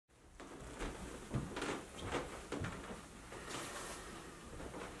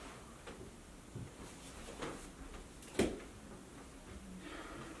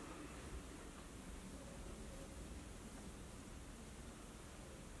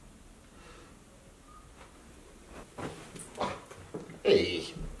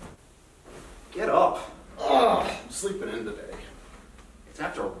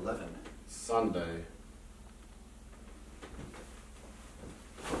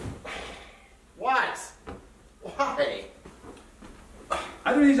hey.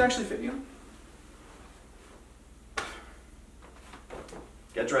 Either of these actually fit you?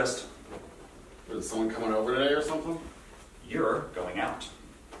 Get dressed. Is someone coming over today or something? You're going out.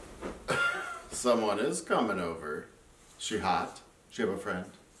 Someone is coming over. She hot? She have a friend?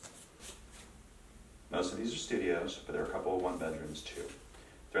 Most of these are studios, but there are a couple of one-bedrooms too.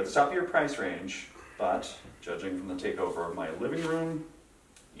 They're at the top of your price range, but judging from the takeover of my living room,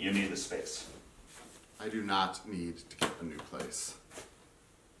 you need the space. I do not need to get a new place.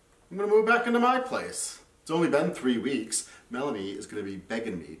 I'm gonna move back into my place. It's only been 3 weeks. Melanie is gonna be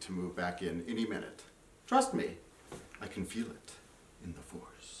begging me to move back in any minute. Trust me, I can feel it in the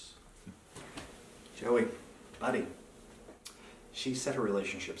force. Joey, buddy. She set her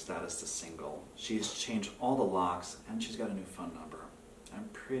relationship status to single. She's changed all the locks, and she's got a new phone number. I'm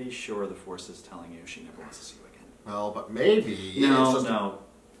pretty sure the force is telling you she never wants to see you again. Well, but maybe... No.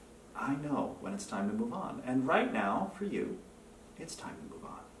 I know when it's time to move on. And right now, for you, it's time to move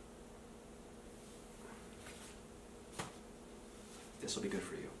on. This will be good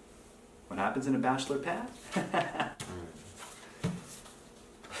for you. What happens in a bachelor pad?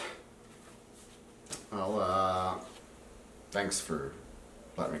 Well, thanks for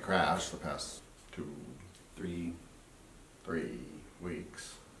letting me crash the past 3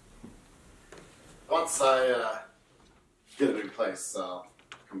 weeks. Once I get a new place, I'll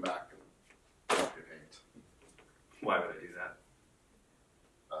come back and help you paint. Why would I do that?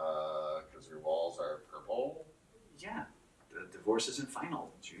 Because your walls are purple? Yeah, the divorce isn't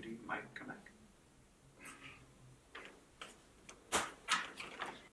final. Judy might come back.